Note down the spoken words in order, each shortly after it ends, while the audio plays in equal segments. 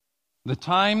The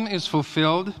time is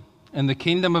fulfilled, and the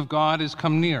kingdom of God is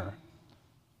come near.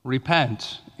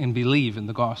 Repent and believe in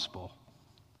the gospel.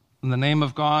 In the name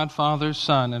of God, Father,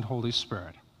 Son, and Holy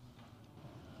Spirit.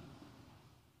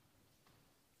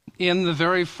 In the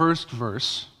very first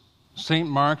verse, St.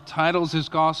 Mark titles his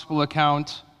gospel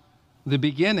account, "The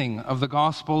beginning of the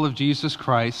gospel of Jesus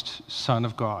Christ, Son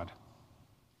of God."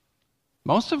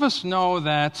 Most of us know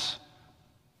that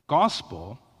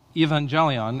gospel,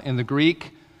 evangelion in the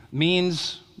Greek,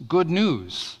 means good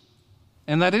news,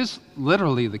 and that is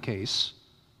literally the case.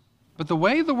 But the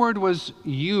way the word was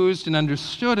used and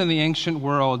understood in the ancient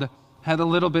world had a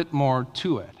little bit more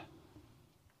to it.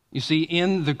 You see,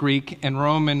 in the Greek and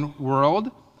Roman world,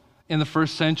 in the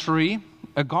first century,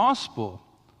 a gospel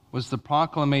was the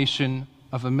proclamation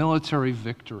of a military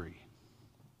victory.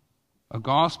 A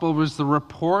gospel was the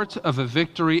report of a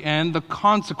victory and the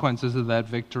consequences of that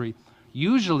victory,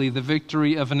 usually the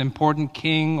victory of an important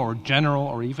king or general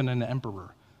or even an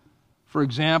emperor. For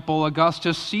example,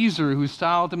 Augustus Caesar, who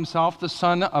styled himself the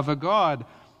son of a god,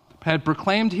 had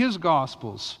proclaimed his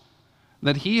gospels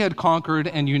that he had conquered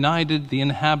and united the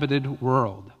inhabited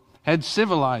world, had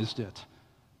civilized it.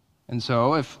 And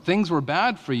so if things were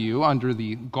bad for you under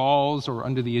the Gauls or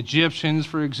under the Egyptians,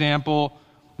 for example,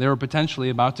 they were potentially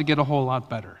about to get a whole lot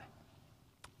better.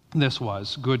 This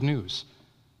was good news.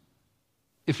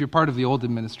 If you're part of the old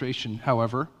administration,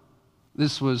 however,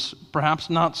 this was perhaps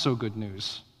not so good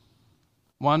news.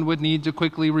 One would need to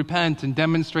quickly repent and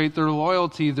demonstrate their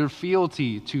loyalty, their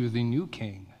fealty to the new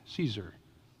king, Caesar,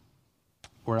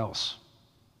 or else.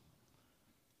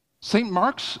 St.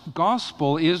 Mark's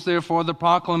gospel is therefore the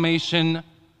proclamation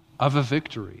of a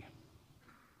victory,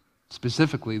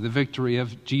 specifically the victory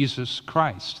of Jesus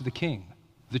Christ, the King,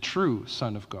 the true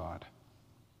Son of God.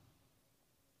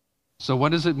 So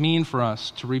what does it mean for us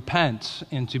to repent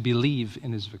and to believe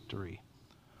in his victory?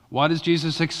 What is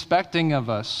Jesus expecting of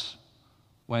us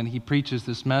when he preaches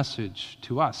this message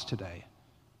to us today?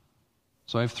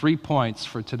 So I have 3 points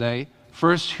for today.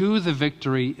 First, who the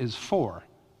victory is for.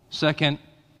 Second,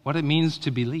 what it means to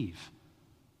believe.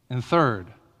 And third,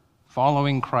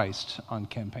 following Christ on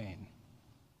campaign.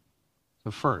 So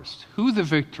first, who the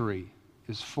victory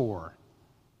is for.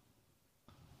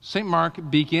 St.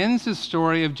 Mark begins his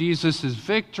story of Jesus'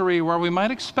 victory where we might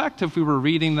expect if we were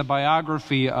reading the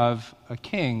biography of a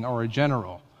king or a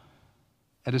general,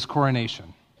 at his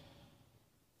coronation.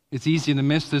 It's easy to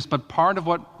miss this, but part of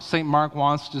what St. Mark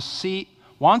wants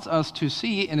us to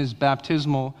see in his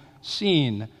baptismal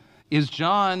scene is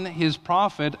John, his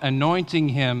prophet, anointing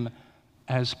him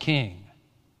as king,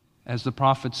 as the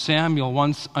prophet Samuel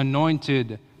once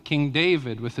anointed King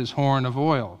David with his horn of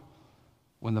oil,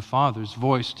 when the Father's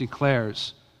voice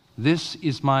declares, "This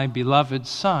is my beloved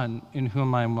Son, in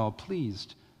whom I am well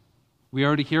pleased." We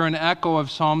already hear an echo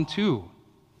of Psalm 2,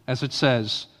 as it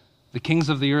says, "The kings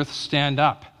of the earth stand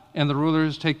up, and the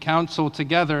rulers take counsel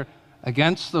together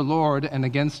against the Lord and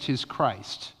against his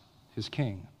Christ, his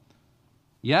King.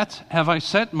 Yet have I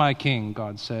set my King,"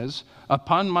 God says,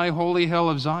 "upon my holy hill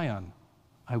of Zion.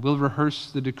 I will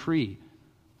rehearse the decree.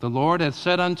 The Lord hath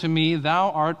said unto me,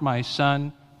 Thou art my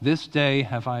Son, this day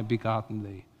have I begotten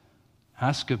thee.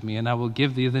 Ask of me, and I will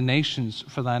give thee the nations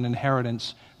for thine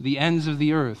inheritance, the ends of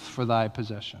the earth for thy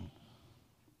possession."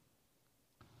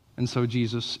 And so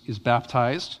Jesus is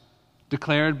baptized,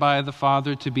 declared by the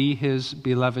Father to be his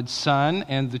beloved Son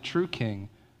and the true King,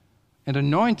 and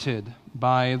anointed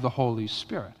by the Holy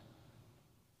Spirit.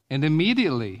 And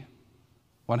immediately,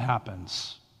 what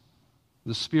happens?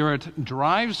 The Spirit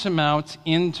drives him out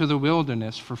into the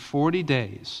wilderness for 40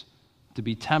 days to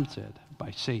be tempted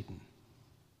by Satan.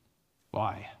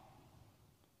 Why?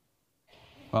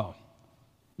 Well,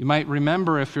 you might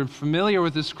remember, if you're familiar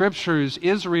with the scriptures,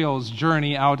 Israel's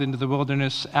journey out into the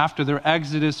wilderness after their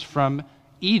exodus from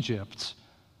Egypt.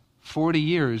 40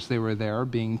 years they were there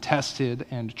being tested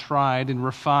and tried and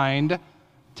refined,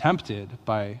 tempted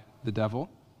by the devil,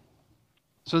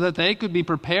 so that they could be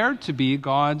prepared to be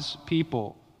God's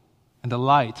people and a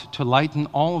light to lighten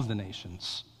all of the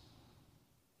nations.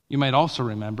 You might also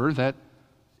remember that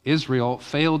Israel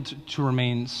failed to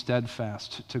remain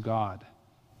steadfast to God.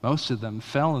 Most of them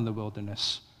fell in the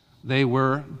wilderness. They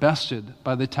were bested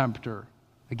by the tempter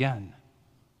again.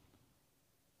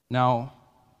 Now,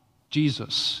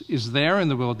 Jesus is there in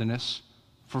the wilderness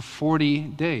for 40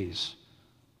 days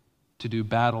to do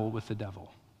battle with the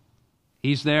devil.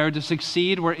 He's there to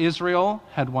succeed where Israel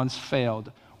had once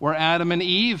failed, where Adam and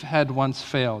Eve had once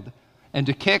failed, and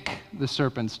to kick the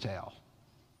serpent's tail.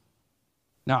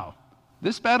 Now,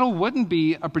 this battle wouldn't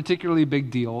be a particularly big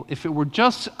deal if it were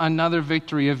just another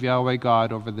victory of Yahweh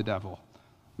God over the devil.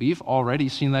 We've already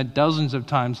seen that dozens of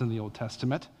times in the Old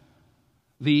Testament.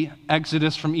 The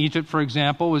Exodus from Egypt, for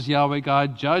example, was Yahweh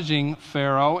God judging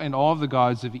Pharaoh and all of the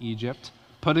gods of Egypt,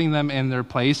 putting them in their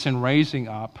place and raising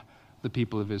up the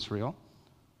people of Israel.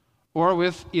 Or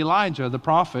with Elijah, the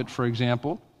prophet, for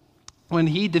example, when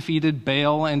he defeated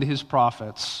Baal and his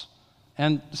prophets,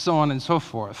 and so on and so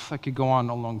forth. I could go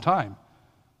on a long time.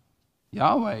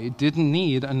 Yahweh didn't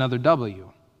need another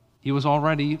W. He was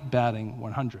already batting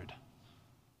 100.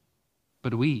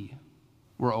 But we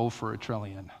were 0 for a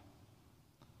trillion.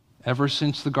 Ever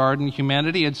since the garden,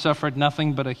 humanity had suffered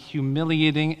nothing but a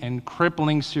humiliating and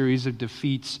crippling series of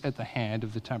defeats at the hand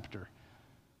of the tempter.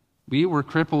 We were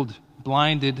crippled,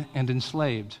 blinded, and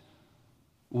enslaved.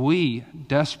 We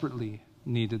desperately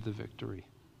needed the victory.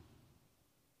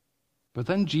 But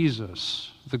then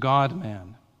Jesus, the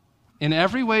God-man, in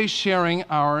every way sharing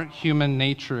our human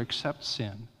nature except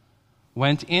sin,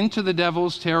 went into the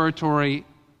devil's territory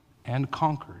and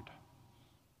conquered.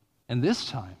 And this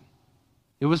time,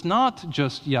 it was not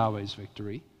just Yahweh's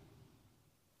victory,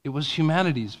 it was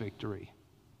humanity's victory.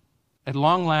 At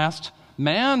long last,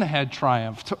 man had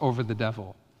triumphed over the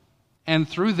devil. And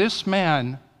through this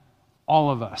man,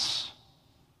 all of us,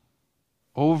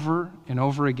 over and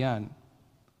over again,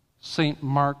 St.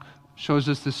 Mark shows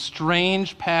us this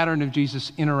strange pattern of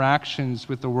Jesus' interactions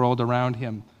with the world around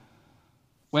him.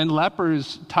 When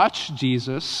lepers touch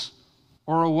Jesus,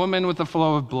 or a woman with a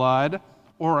flow of blood,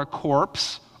 or a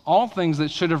corpse, all things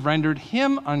that should have rendered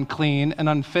him unclean and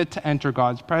unfit to enter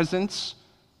God's presence,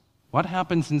 what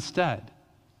happens instead?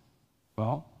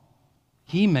 Well,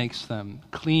 he makes them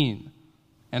clean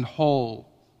and whole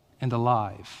and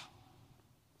alive.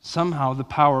 Somehow the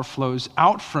power flows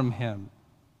out from him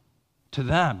to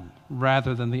them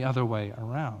rather than the other way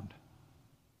around.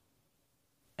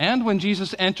 And when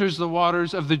Jesus enters the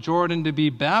waters of the Jordan to be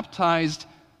baptized,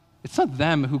 it's not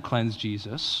them who cleanse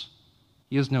Jesus.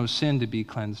 He has no sin to be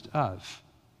cleansed of.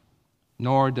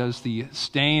 Nor does the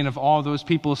stain of all those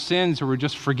people's sins who were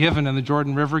just forgiven in the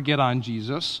Jordan River get on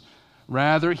Jesus.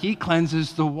 Rather, he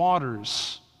cleanses the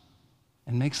waters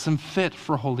and makes them fit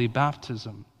for holy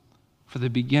baptism, for the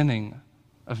beginning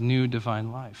of new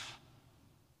divine life.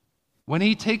 When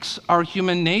he takes our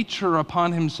human nature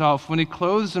upon himself, when he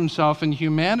clothes himself in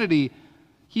humanity,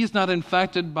 he is not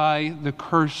infected by the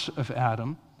curse of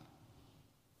Adam.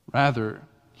 Rather,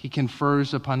 he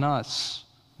confers upon us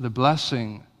the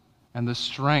blessing and the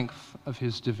strength of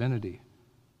his divinity.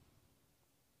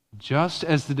 Just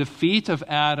as the defeat of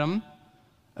Adam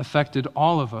affected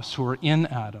all of us who are in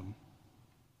Adam,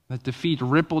 that defeat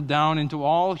rippled down into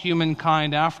all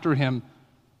humankind after him,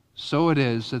 so it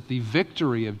is that the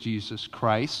victory of Jesus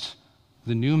Christ,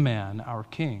 the new man, our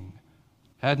King,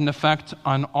 had an effect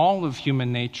on all of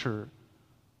human nature,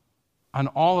 on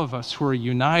all of us who are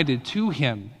united to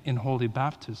him in holy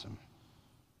baptism,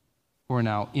 who are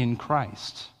now in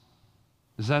Christ.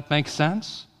 Does that make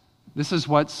sense? This is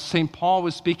what St. Paul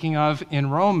was speaking of in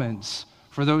Romans,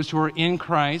 for those who are in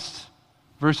Christ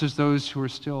versus those who are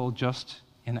still just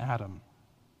in Adam.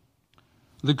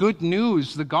 The good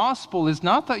news, the gospel, is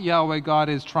not that Yahweh God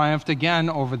has triumphed again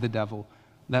over the devil.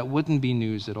 That wouldn't be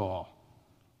news at all.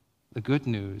 The good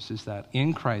news is that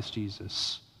in Christ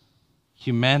Jesus,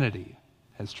 humanity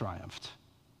has triumphed.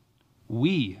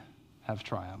 We have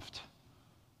triumphed.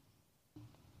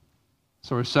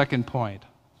 So our second point,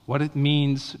 what it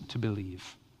means to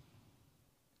believe.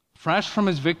 Fresh from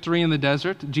his victory in the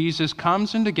desert, Jesus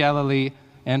comes into Galilee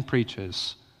and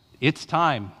preaches, "It's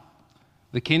time.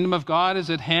 The kingdom of God is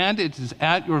at hand. It is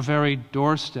at your very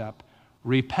doorstep.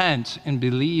 Repent and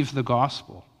believe the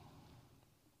gospel."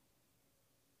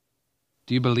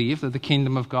 Do you believe that the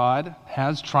kingdom of God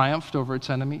has triumphed over its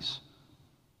enemies?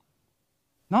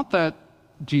 Not that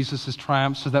Jesus has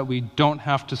triumphed so that we don't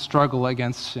have to struggle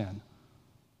against sin,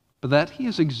 but that he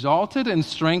has exalted and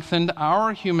strengthened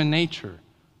our human nature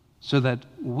so that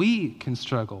we can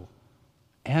struggle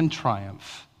and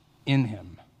triumph in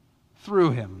him,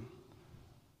 through him.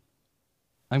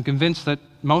 I'm convinced that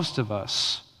most of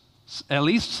us, at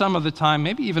least some of the time,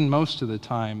 maybe even most of the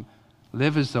time,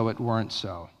 live as though it weren't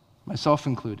so, myself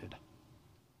included.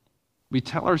 We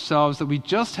tell ourselves that we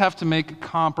just have to make a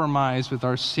compromise with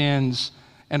our sins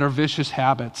and our vicious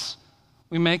habits.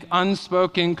 We make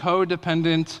unspoken,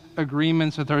 codependent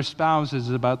agreements with our spouses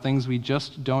about things we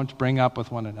just don't bring up with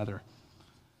one another.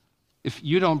 If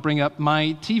you don't bring up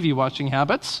my TV watching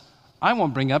habits, I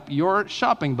won't bring up your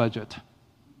shopping budget.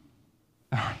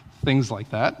 Things like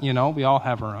that, we all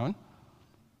have our own.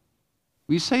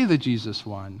 We say that Jesus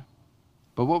won,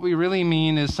 but what we really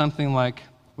mean is something like,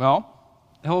 well,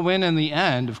 he'll win in the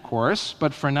end, of course,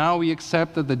 but for now we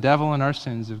accept that the devil and our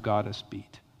sins have got us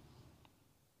beat.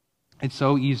 It's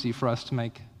so easy for us to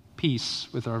make peace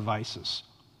with our vices.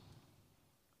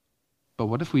 But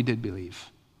what if we did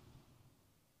believe?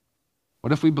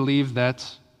 What if we believe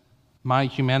that my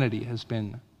humanity has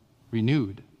been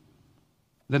renewed?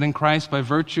 That in Christ, by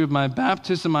virtue of my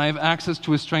baptism, I have access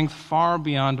to a strength far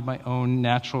beyond my own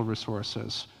natural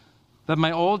resources. That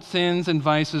my old sins and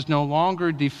vices no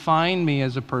longer define me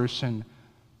as a person,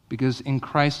 because in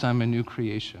Christ I'm a new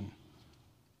creation.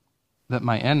 That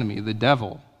my enemy, the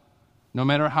devil, no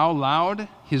matter how loud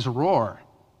his roar,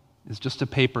 is just a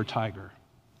paper tiger.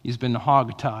 He's been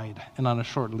hog-tied and on a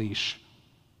short leash.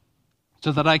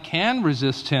 So that I can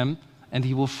resist him and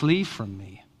he will flee from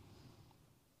me.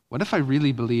 What if I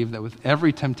really believe that with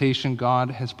every temptation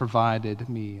God has provided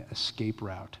me an escape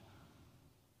route,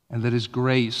 and that his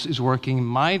grace is working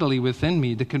mightily within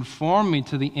me to conform me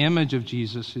to the image of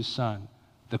Jesus, his Son,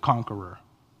 the conqueror?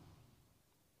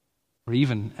 Or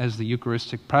even, as the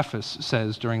Eucharistic preface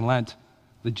says during Lent,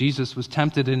 that Jesus was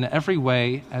tempted in every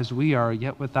way as we are,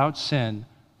 yet without sin,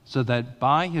 so that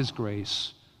by his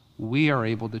grace we are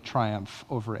able to triumph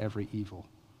over every evil.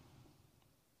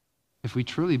 If we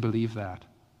truly believe that,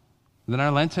 then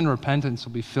our Lenten repentance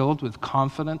will be filled with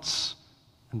confidence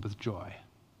and with joy.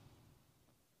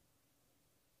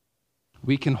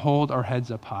 We can hold our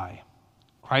heads up high.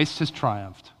 Christ has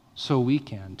triumphed, so we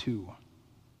can too.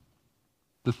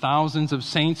 The thousands of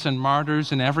saints and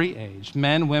martyrs in every age,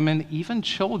 men, women, even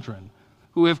children,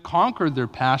 who have conquered their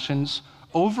passions,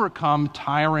 overcome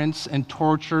tyrants and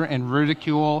torture and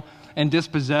ridicule and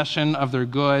dispossession of their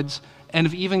goods, and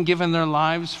have even given their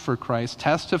lives for Christ,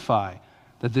 testify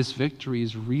that this victory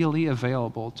is really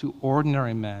available to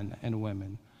ordinary men and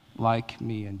women like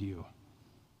me and you.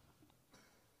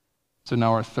 So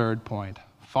now our third point,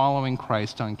 following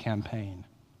Christ on campaign.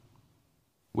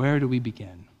 Where do we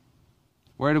begin?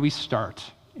 Where do we start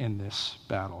in this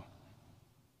battle?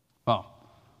 Well,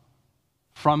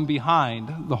 from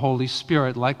behind, the Holy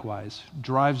Spirit likewise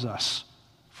drives us.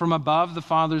 From above, the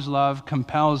Father's love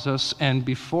compels us, and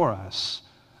before us,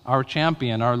 our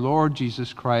champion, our Lord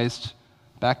Jesus Christ,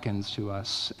 beckons to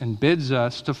us and bids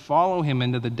us to follow him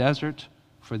into the desert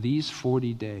for these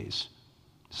 40 days,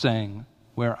 saying,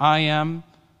 "Where I am,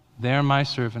 there my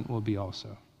servant will be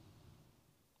also."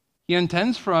 He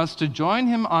intends for us to join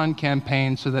him on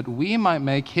campaign so that we might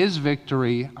make his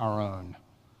victory our own.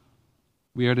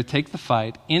 We are to take the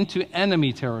fight into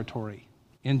enemy territory,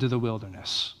 into the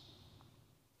wilderness.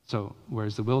 So,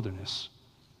 where's the wilderness?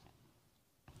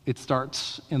 It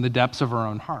starts in the depths of our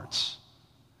own hearts.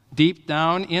 Deep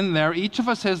down in there, each of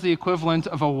us has the equivalent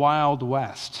of a wild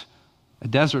west, a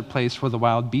desert place where the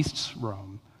wild beasts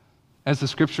roam. As the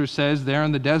scripture says, there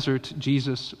in the desert,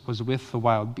 Jesus was with the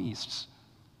wild beasts.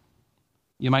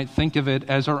 You might think of it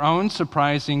as our own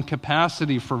surprising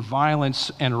capacity for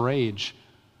violence and rage,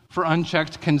 for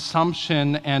unchecked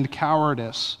consumption and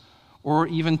cowardice, or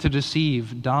even to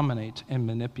deceive, dominate, and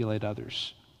manipulate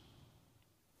others.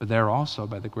 But there also,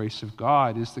 by the grace of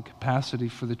God, is the capacity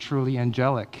for the truly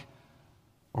angelic,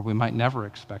 or we might never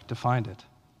expect to find it.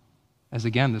 As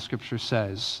again the scripture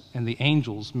says, and the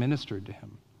angels ministered to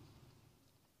him.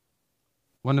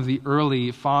 One of the early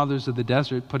fathers of the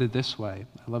desert put it this way.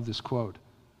 I love this quote.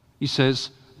 He says,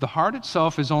 "The heart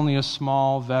itself is only a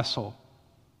small vessel,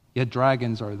 yet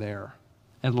dragons are there,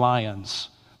 and lions.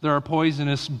 There are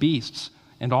poisonous beasts,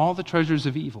 and all the treasures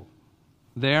of evil.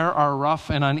 There are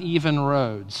rough and uneven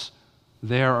roads.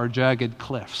 There are jagged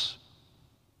cliffs.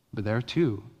 But there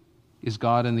too is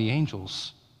God and the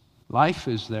angels. Life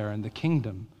is there in the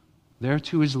kingdom. There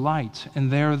too is light,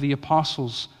 and there are the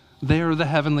apostles. There are the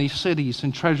heavenly cities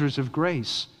and treasures of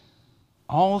grace.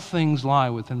 All things lie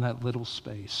within that little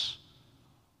space."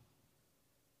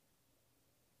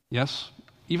 Yes,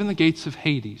 even the gates of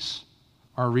Hades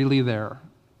are really there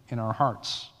in our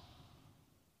hearts.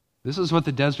 This is what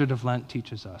the desert of Lent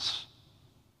teaches us.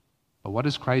 But what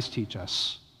does Christ teach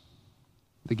us?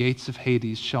 The gates of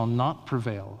Hades shall not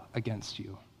prevail against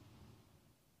you.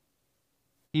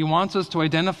 He wants us to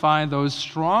identify those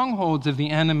strongholds of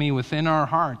the enemy within our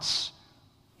hearts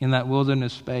in that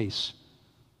wilderness space,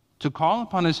 to call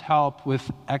upon his help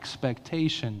with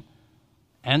expectation,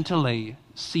 and to lay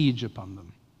siege upon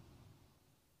them.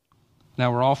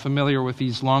 Now, we're all familiar with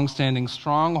these long-standing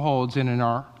strongholds in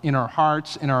our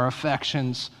hearts, in our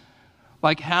affections,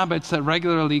 like habits that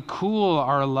regularly cool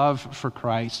our love for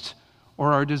Christ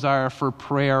or our desire for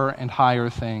prayer and higher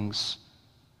things,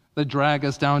 that drag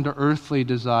us down to earthly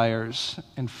desires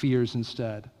and fears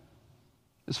instead.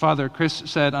 As Father Chris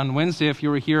said on Wednesday, if you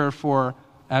were here for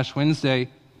Ash Wednesday,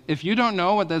 if you don't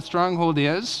know what that stronghold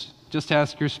is, just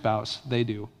ask your spouse. They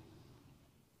do.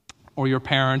 Or your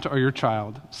parent or your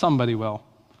child. Somebody will.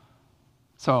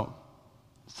 So,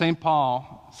 St.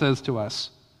 Paul says to us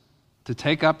to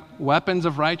take up weapons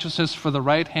of righteousness for the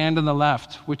right hand and the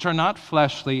left, which are not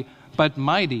fleshly, but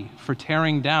mighty for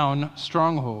tearing down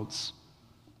strongholds.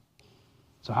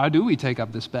 So how do we take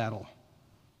up this battle?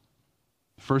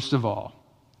 First of all,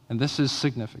 and this is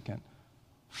significant,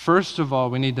 first of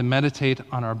all, we need to meditate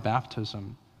on our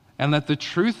baptism and let the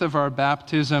truth of our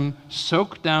baptism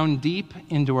soak down deep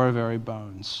into our very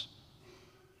bones.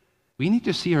 We need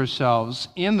to see ourselves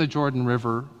in the Jordan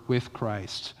River with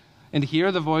Christ and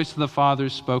hear the voice of the Father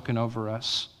spoken over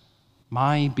us.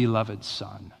 My beloved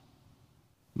Son,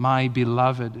 my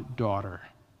beloved daughter.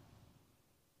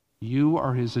 You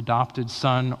are his adopted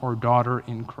son or daughter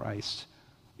in Christ.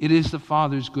 It is the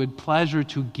Father's good pleasure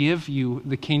to give you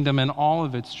the kingdom and all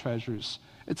of its treasures,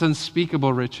 its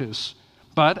unspeakable riches.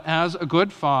 But as a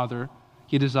good father,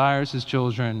 he desires his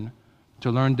children to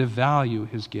learn to value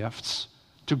his gifts,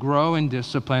 to grow in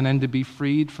discipline, and to be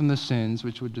freed from the sins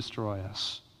which would destroy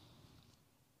us.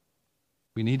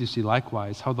 We need to see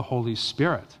likewise how the Holy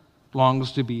Spirit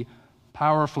longs to be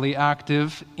powerfully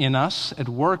active in us, at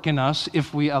work in us,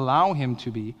 if we allow him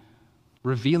to be,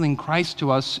 revealing Christ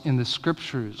to us in the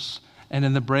Scriptures and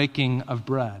in the breaking of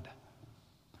bread,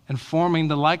 and forming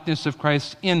the likeness of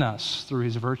Christ in us through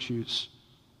his virtues.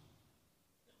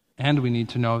 And we need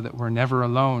to know that we're never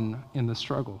alone in the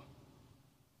struggle.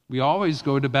 We always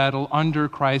go to battle under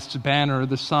Christ's banner,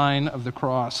 the sign of the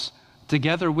cross,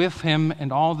 together with him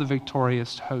and all the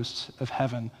victorious hosts of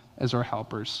heaven as our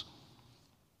helpers.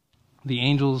 The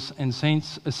angels and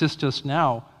saints assist us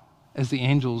now as the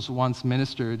angels once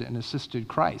ministered and assisted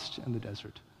Christ in the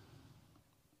desert.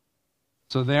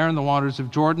 So there in the waters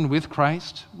of Jordan with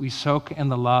Christ, we soak in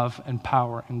the love and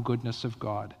power and goodness of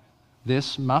God.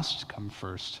 This must come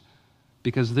first,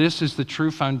 because this is the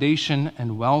true foundation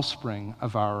and wellspring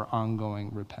of our ongoing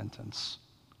repentance.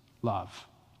 Love.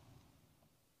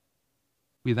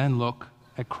 We then look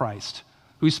at Christ,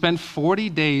 who spent 40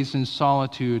 days in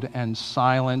solitude and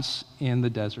silence in the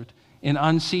desert, in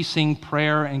unceasing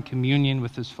prayer and communion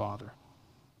with his Father.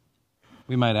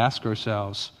 We might ask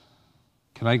ourselves,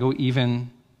 can I go even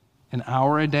an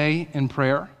hour a day in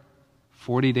prayer,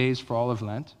 40 days for all of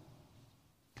Lent?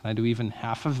 Can I do even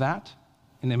half of that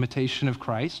in imitation of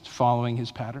Christ, following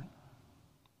his pattern?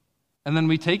 And then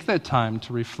we take that time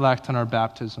to reflect on our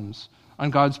baptisms, on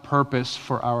God's purpose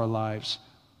for our lives,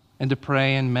 and to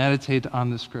pray and meditate on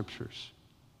the Scriptures.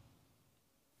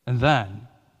 And then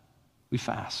we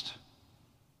fast.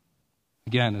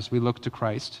 Again, as we look to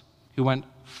Christ, who went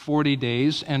 40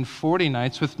 days and 40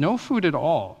 nights with no food at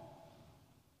all.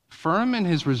 Firm in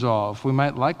his resolve, we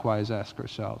might likewise ask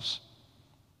ourselves,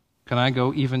 can I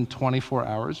go even 24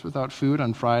 hours without food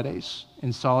on Fridays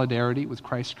in solidarity with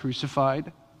Christ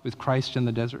crucified, with Christ in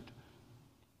the desert?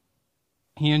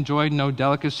 He enjoyed no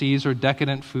delicacies or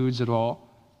decadent foods at all.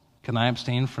 Can I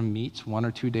abstain from meat 1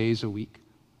 or 2 days a week,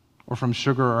 or from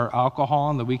sugar or alcohol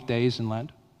on the weekdays in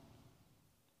Lent?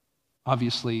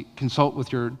 Obviously, consult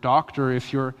with your doctor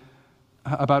if you're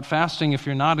about fasting, if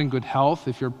you're not in good health,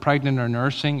 if you're pregnant or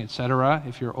nursing, etc.,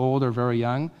 if you're old or very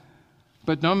young.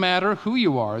 But no matter who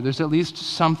you are, there's at least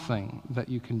something that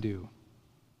you can do.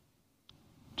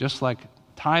 Just like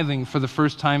tithing for the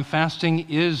first time, fasting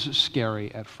is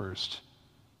scary at first.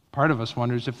 Part of us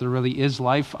wonders if there really is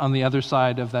life on the other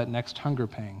side of that next hunger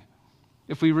pang,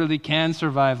 if we really can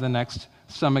survive the next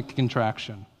stomach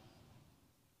contraction.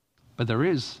 But there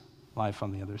is life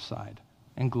on the other side,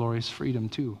 and glorious freedom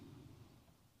too.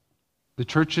 The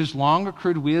Church's long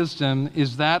accrued wisdom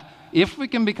is that if we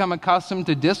can become accustomed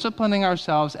to disciplining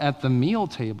ourselves at the meal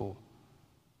table,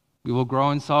 we will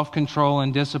grow in self-control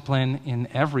and discipline in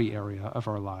every area of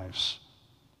our lives.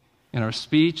 In our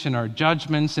speech, in our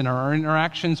judgments, in our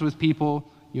interactions with people,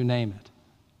 you name it.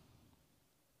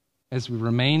 As we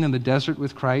remain in the desert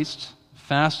with Christ,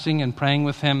 fasting and praying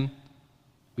with him,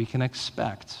 we can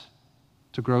expect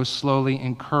to grow slowly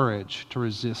in courage to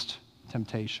resist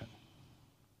temptation.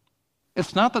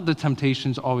 It's not that the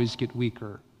temptations always get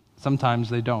weaker. Sometimes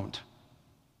they don't.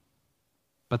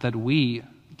 But that we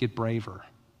get braver.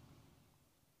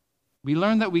 We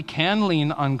learn that we can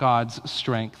lean on God's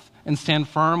strength and stand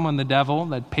firm when the devil,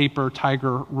 that paper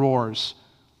tiger, roars.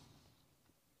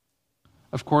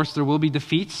 Of course, there will be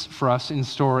defeats for us in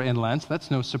store in Lent. That's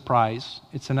no surprise.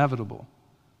 It's inevitable.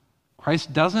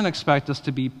 Christ doesn't expect us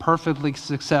to be perfectly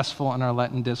successful in our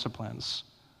Lenten disciplines.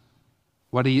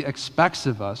 What he expects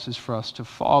of us is for us to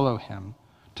follow him,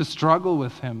 to struggle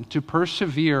with him, to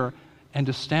persevere, and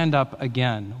to stand up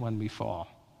again when we fall.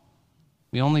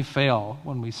 We only fail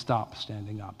when we stop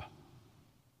standing up.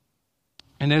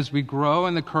 And as we grow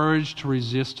in the courage to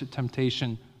resist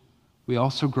temptation, we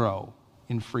also grow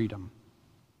in freedom.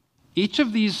 Each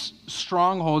of these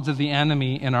strongholds of the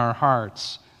enemy in our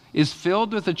hearts is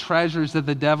filled with the treasures that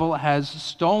the devil has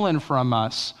stolen from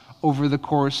us over the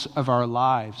course of our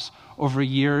lives, over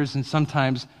years and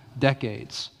sometimes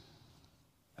decades.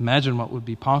 Imagine what would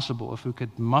be possible if we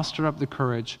could muster up the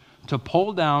courage to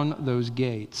pull down those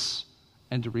gates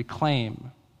and to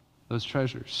reclaim those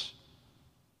treasures.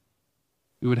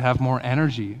 We would have more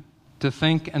energy to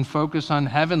think and focus on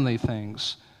heavenly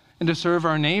things and to serve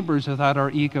our neighbors without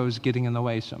our egos getting in the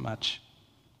way so much.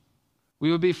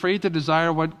 We would be free to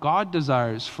desire what God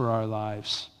desires for our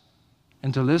lives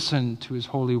and to listen to his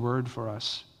holy word for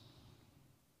us.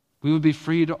 We would be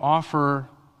free to offer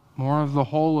more of the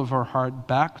whole of our heart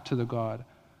back to the God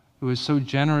who has so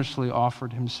generously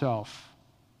offered himself,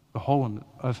 the whole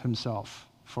of himself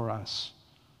for us.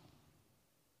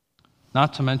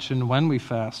 Not to mention, when we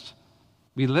fast,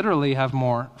 we literally have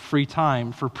more free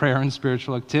time for prayer and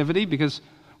spiritual activity because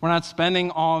we're not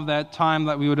spending all of that time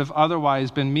that we would have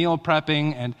otherwise been meal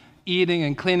prepping and eating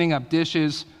and cleaning up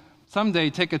dishes. Someday,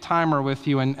 take a timer with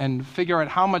you and figure out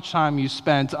how much time you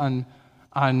spent on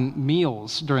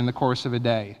meals during the course of a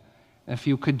day. If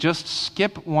you could just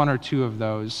skip one or two of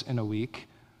those in a week,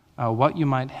 what you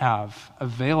might have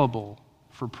available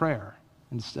for prayer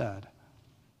instead.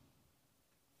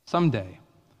 Someday,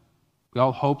 we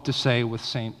all hope to say with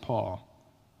St. Paul,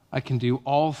 I can do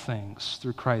all things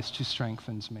through Christ who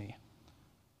strengthens me,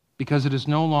 because it is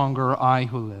no longer I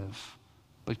who live,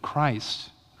 but Christ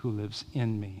who lives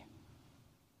in me.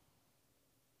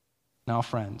 Now,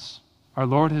 friends, our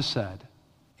Lord has said,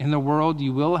 in the world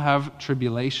you will have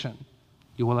tribulation,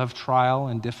 you will have trial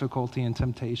and difficulty and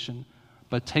temptation,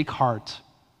 but take heart,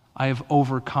 I have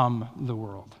overcome the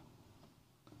world.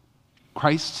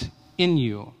 Christ in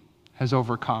you has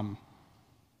overcome.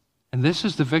 And this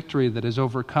is the victory that has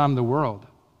overcome the world,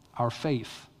 our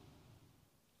faith.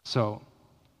 So,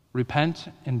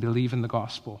 repent and believe in the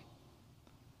gospel.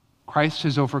 Christ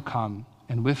has overcome,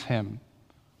 and with him,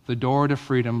 the door to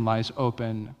freedom lies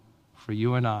open for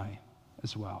you and I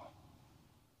as well.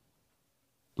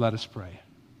 Let us pray.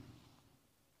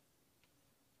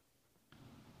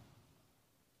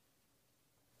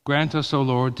 Grant us, O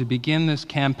Lord, to begin this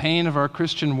campaign of our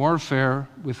Christian warfare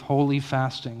with holy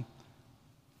fasting,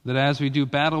 that as we do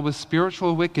battle with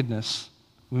spiritual wickedness,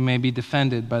 we may be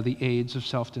defended by the aids of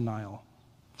self-denial.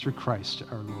 Through Christ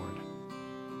our Lord.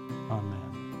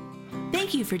 Amen.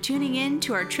 Thank you for tuning in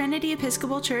to our Trinity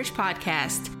Episcopal Church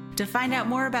podcast. To find out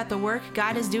more about the work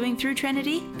God is doing through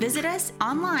Trinity, visit us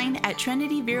online at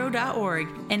trinityvero.org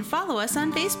and follow us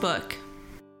on Facebook.